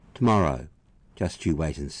Tomorrow, Just You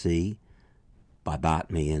Wait and See, by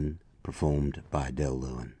Bart Meehan, performed by Del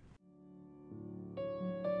Lewin.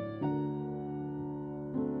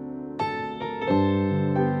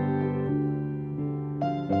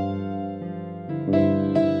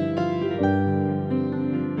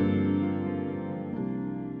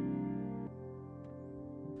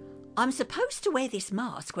 I'm supposed to wear this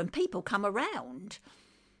mask when people come around,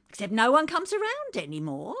 except no one comes around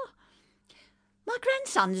anymore. My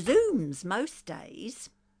grandson Zooms most days.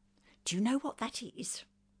 Do you know what that is?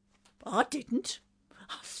 I didn't.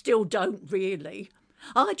 I still don't really.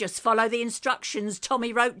 I just follow the instructions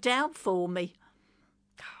Tommy wrote down for me.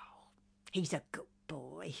 Oh, he's a good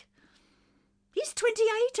boy. Is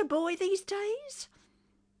 28 a boy these days?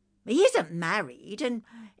 He isn't married, and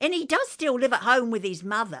he does still live at home with his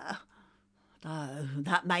mother. Though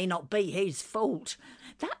that may not be his fault.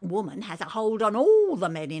 That woman has a hold on all the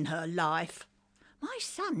men in her life. My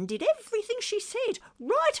son did everything she said,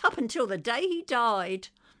 right up until the day he died.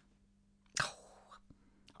 Oh,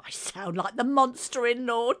 I sound like the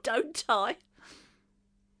monster-in-law, don't I?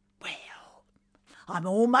 Well, I'm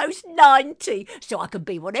almost 90, so I can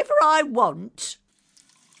be whatever I want.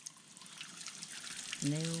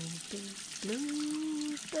 There'll be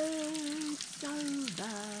bluebirds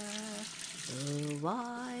over the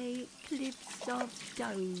white cliffs of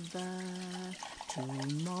Dover.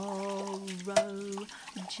 Tomorrow,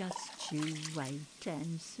 just you wait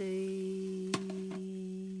and see.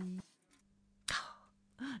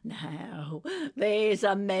 Now, there's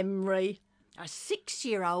a memory. A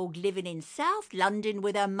 6-year-old living in South London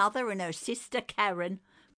with her mother and her sister Karen.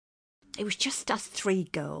 It was just us 3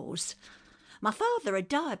 girls. My father had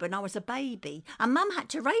died when I was a baby, and Mum had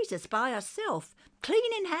to raise us by herself,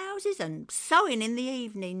 cleaning houses and sewing in the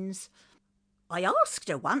evenings. I asked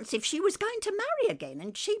her once if she was going to marry again,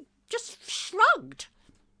 and she just shrugged.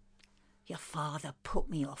 Your father put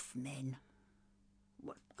me off men.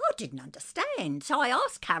 Well, I didn't understand, so I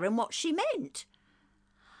asked Karen what she meant.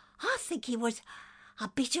 I think he was a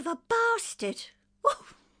bit of a bastard.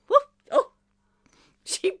 Oh.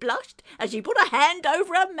 She blushed as she put a hand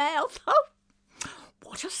over her mouth. Oh,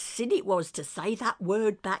 what a sin it was to say that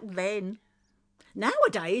word back then.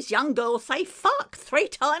 Nowadays, young girls say fuck 3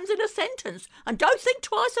 times in a sentence and don't think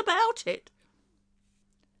twice about it.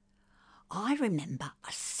 I remember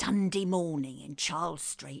a Sunday morning in Charles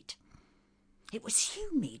Street. It was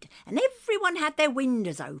humid and everyone had their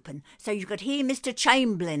windows open so you could hear Mr.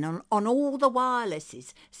 Chamberlain on all the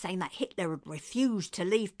wirelesses saying that Hitler had refused to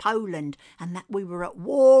leave Poland and that we were at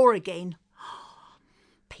war again.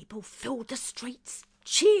 People filled the streets,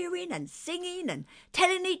 cheering and singing and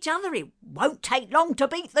telling each other it won't take long to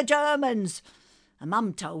beat the Germans. And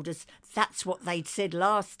Mum told us that's what they'd said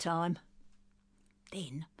last time.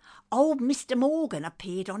 Then old Mr. Morgan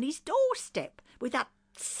appeared on his doorstep with that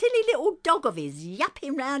silly little dog of his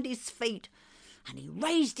yapping round his feet, and he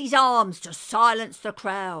raised his arms to silence the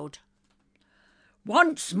crowd.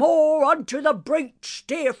 Once more unto the breach,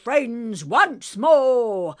 dear friends, once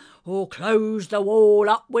more, or close the wall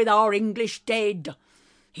up with our English dead.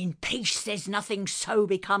 In peace there's nothing so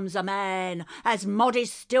becomes a man as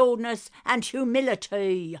modest stillness and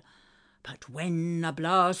humility. But when the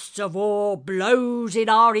blasts of war blows in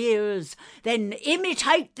our ears, then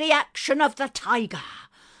imitate the action of the tiger.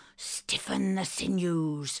 Stiffen the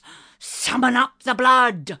sinews, summon up the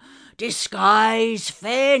blood, disguise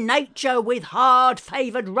fair nature with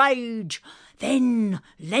hard-favoured rage, then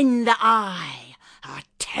lend the eye a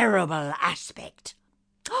terrible aspect.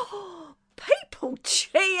 Oh, people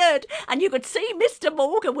cheered, and you could see Mr.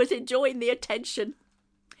 Morgan was enjoying the attention.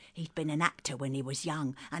 He'd been an actor when he was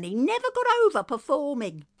young, and he never got over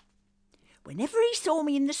performing. Whenever he saw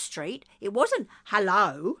me in the street, it wasn't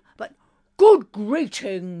hello, but good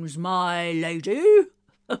greetings, my lady.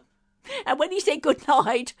 And when he said good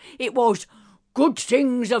night, it was good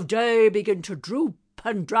things of day begin to droop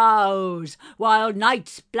and drowse, while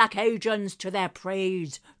night's black agents to their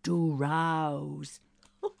praise do rouse.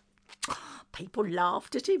 People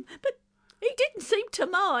laughed at him, but he didn't seem to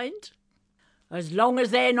mind. As long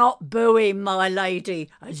as they're not booing, my lady,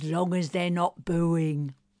 as long as they're not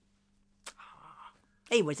booing.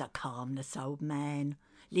 He was a harmless old man,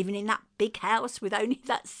 living in that big house with only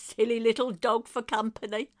that silly little dog for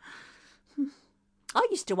company. I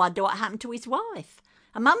used to wonder what happened to his wife,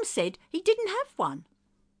 and Mum said he didn't have one.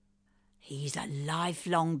 He's a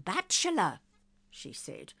lifelong bachelor, she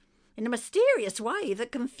said, in a mysterious way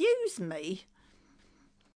that confused me.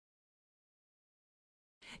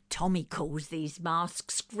 Tommy calls these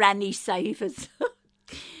masks granny savers,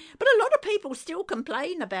 but a lot of people still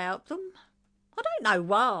complain about them. I don't know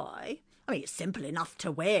why. I mean, it's simple enough to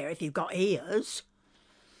wear if you've got ears.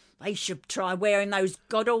 They should try wearing those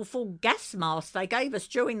god-awful gas masks they gave us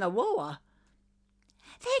during the war.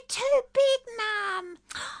 They're too big, Mum.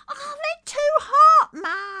 Oh, they're too hot,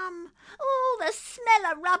 Mum. Oh, the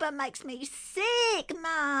smell of rubber makes me sick,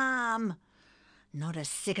 Mum. Not as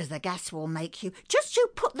sick as the gas will make you. Just you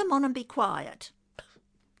put them on and be quiet.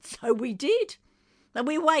 So we did. And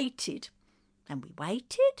we waited. And we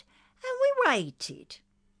waited. And we waited.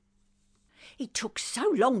 It took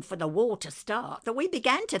so long for the war to start that we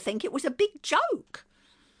began to think it was a big joke.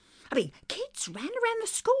 I mean, kids ran around the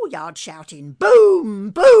schoolyard shouting,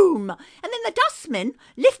 boom, boom, and then the dustmen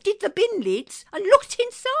lifted the bin lids and looked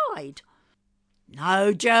inside.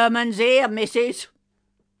 No Germans here, missus.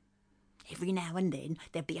 Every now and then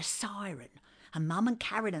there'd be a siren, and Mum and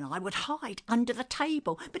Karen and I would hide under the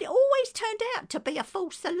table, but it always turned out to be a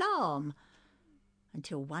false alarm.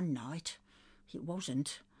 Until one night, it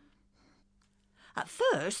wasn't. At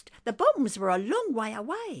first, the bombs were a long way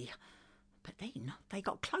away, but then they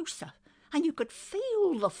got closer and you could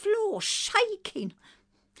feel the floor shaking.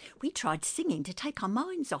 We tried singing to take our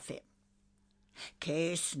minds off it.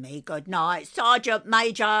 Kiss me goodnight, Sergeant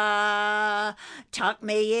Major, tuck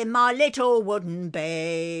me in my little wooden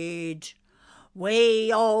bed.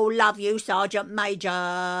 We all love you, Sergeant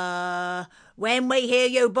Major. When we hear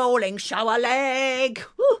you bawling, show a leg.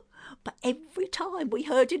 But every time we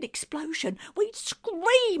heard an explosion, we'd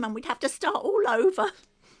scream and we'd have to start all over.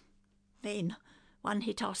 Then one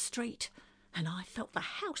hit our street and I felt the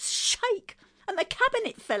house shake and the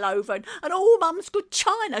cabinet fell over and all Mum's good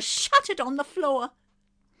china shattered on the floor.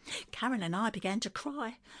 Karen and I began to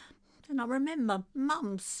cry and I remember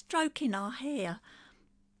Mum stroking our hair.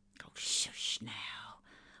 Oh, shush now.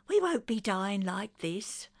 We won't be dying like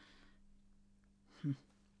this.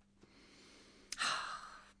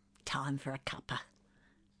 Time for a cuppa.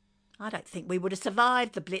 I don't think we would have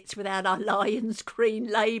survived the Blitz without our Lion's Green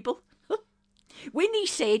label. Winnie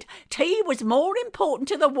said tea was more important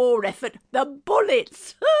to the war effort than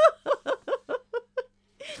bullets.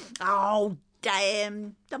 Oh,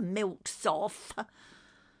 damn, the milk's off.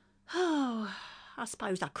 Oh, I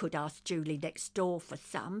suppose I could ask Julie next door for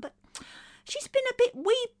some, but she's been a bit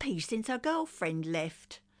weepy since her girlfriend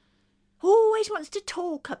left. Always wants to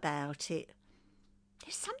talk about it.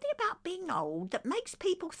 There's something about being old that makes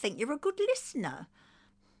people think you're a good listener.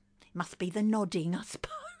 It must be the nodding, I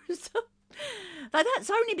suppose. Though that's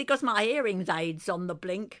only because my hearing aid's on the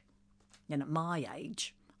blink. And at my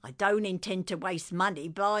age, I don't intend to waste money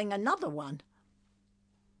buying another one.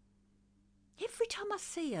 Every time I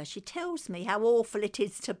see her, she tells me how awful it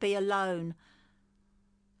is to be alone.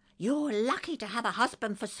 You're lucky to have a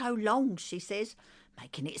husband for so long, she says,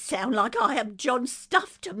 making it sound like I am John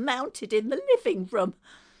stuffed and mounted in the living room.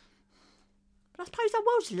 But I suppose I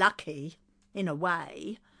was lucky, in a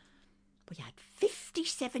way. We had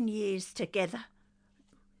 57 years together.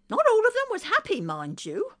 Not all of them was happy, mind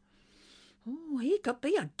you. Oh, he could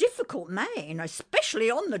be a difficult man, especially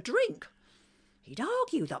on the drink. He'd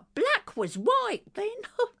argue that black was white then.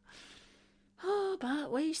 Oh,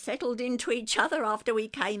 but we settled into each other after we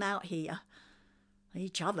came out here.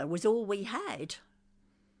 Each other was all we had.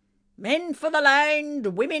 Men for the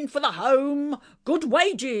land, women for the home, good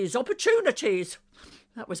wages, opportunities.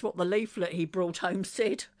 That was what the leaflet he brought home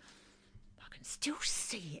said. I can still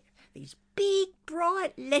see it, these big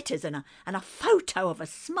bright letters and a photo of a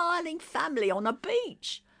smiling family on a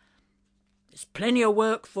beach. There's plenty of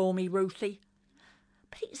work for me, Ruthie.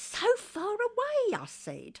 But it's so far away, I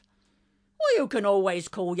said. Well, you can always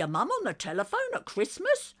call your mum on the telephone at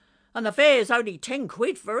Christmas, and the fare's only 10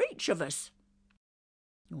 quid for each of us.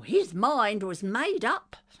 Well, his mind was made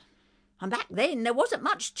up. And back then there wasn't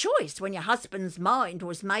much choice when your husband's mind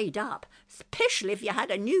was made up, especially if you had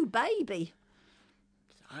a new baby.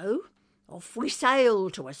 So off we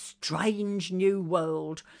sailed to a strange new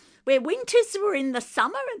world, where winters were in the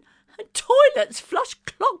summer and toilets flushed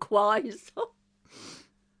clockwise.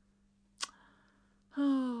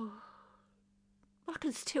 Oh, I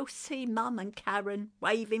can still see Mum and Karen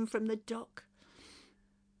waving from the dock.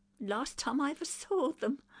 Last time I ever saw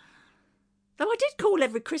them. Though I did call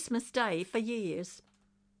every Christmas Day for years.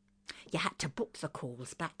 You had to book the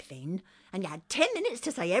calls back then, and you had 10 minutes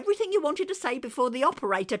to say everything you wanted to say before the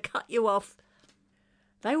operator cut you off.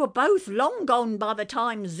 They were both long gone by the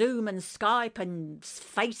time Zoom and Skype and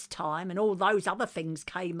FaceTime and all those other things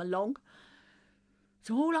came along.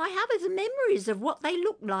 So all I have is memories of what they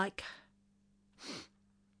looked like.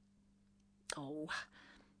 Oh,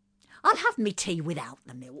 I'll have me tea without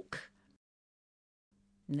the milk.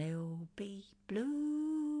 There'll be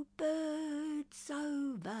bluebirds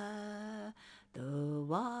over The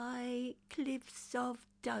white cliffs of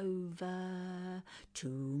Dover,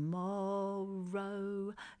 tomorrow,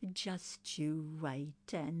 just you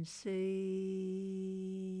wait and see.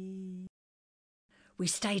 We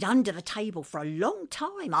stayed under the table for a long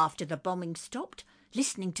time after the bombing stopped,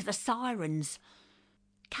 listening to the sirens.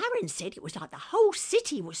 Karen said it was like the whole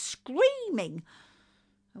city was screaming.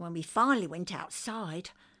 And when we finally went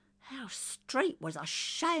outside, our street was a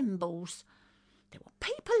shambles. There were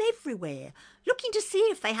people everywhere, looking to see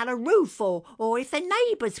if they had a roof or if their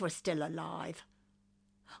neighbours were still alive.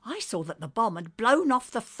 I saw that the bomb had blown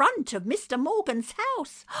off the front of Mr. Morgan's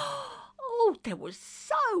house. Oh, there was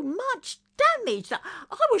so much damage that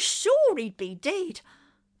I was sure he'd be dead.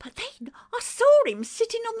 But then I saw him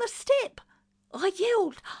sitting on the step. I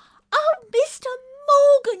yelled, "Oh, Mr.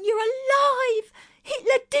 Morgan, you're alive!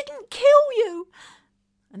 Hitler didn't kill you!"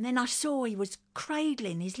 And then I saw he was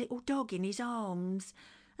cradling his little dog in his arms,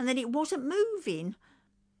 and that it wasn't moving.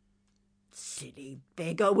 Silly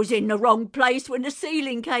beggar was in the wrong place when the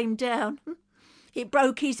ceiling came down. It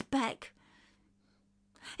broke his back.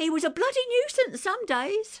 He was a bloody nuisance some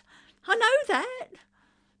days, I know that.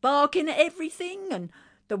 Barking at everything, and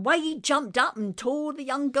the way he jumped up and tore the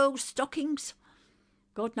young girl's stockings.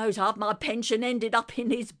 God knows half my pension ended up in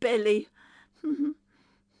his belly.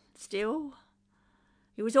 Still,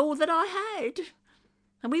 it was all that I had,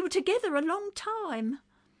 and we were together a long time.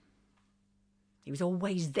 He was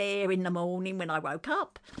always there in the morning when I woke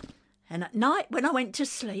up, and at night when I went to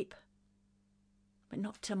sleep. But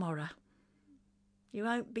not tomorrow. You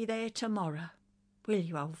won't be there tomorrow, will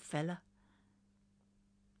you, old fella?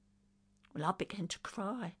 Well, I began to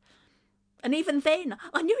cry. And even then,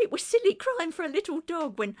 I knew it was silly crying for a little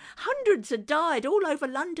dog when hundreds had died all over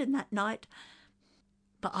London that night.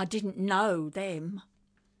 But I didn't know them.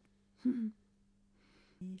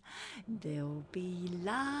 There'll be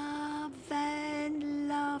love and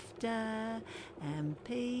laughter and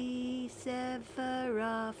peace ever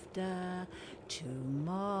after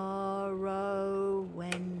tomorrow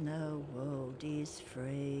when the world is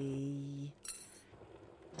free.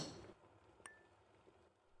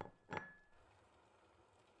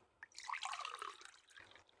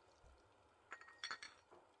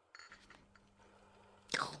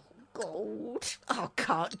 God, I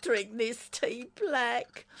can't drink this tea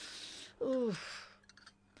black. Oof.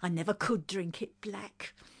 I never could drink it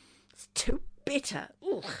black. It's too bitter.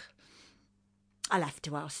 Oof. I'll have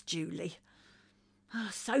to ask Julie.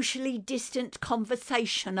 Socially distant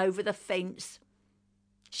conversation over the fence.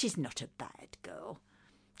 She's not a bad girl.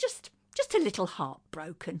 Just a little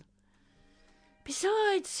heartbroken.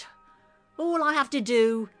 Besides, all I have to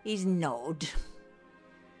do is nod.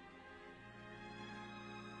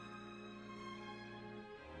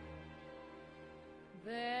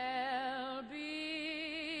 There'll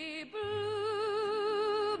be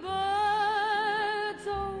bluebirds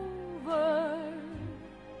over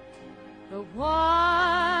the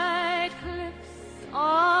white cliffs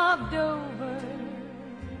of Dover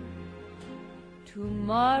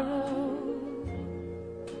tomorrow.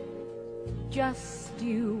 Just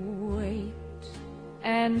you wait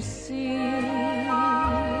and see.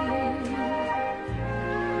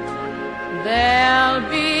 There'll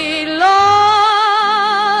be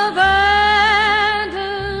love and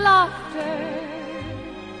laughter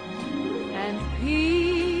and peace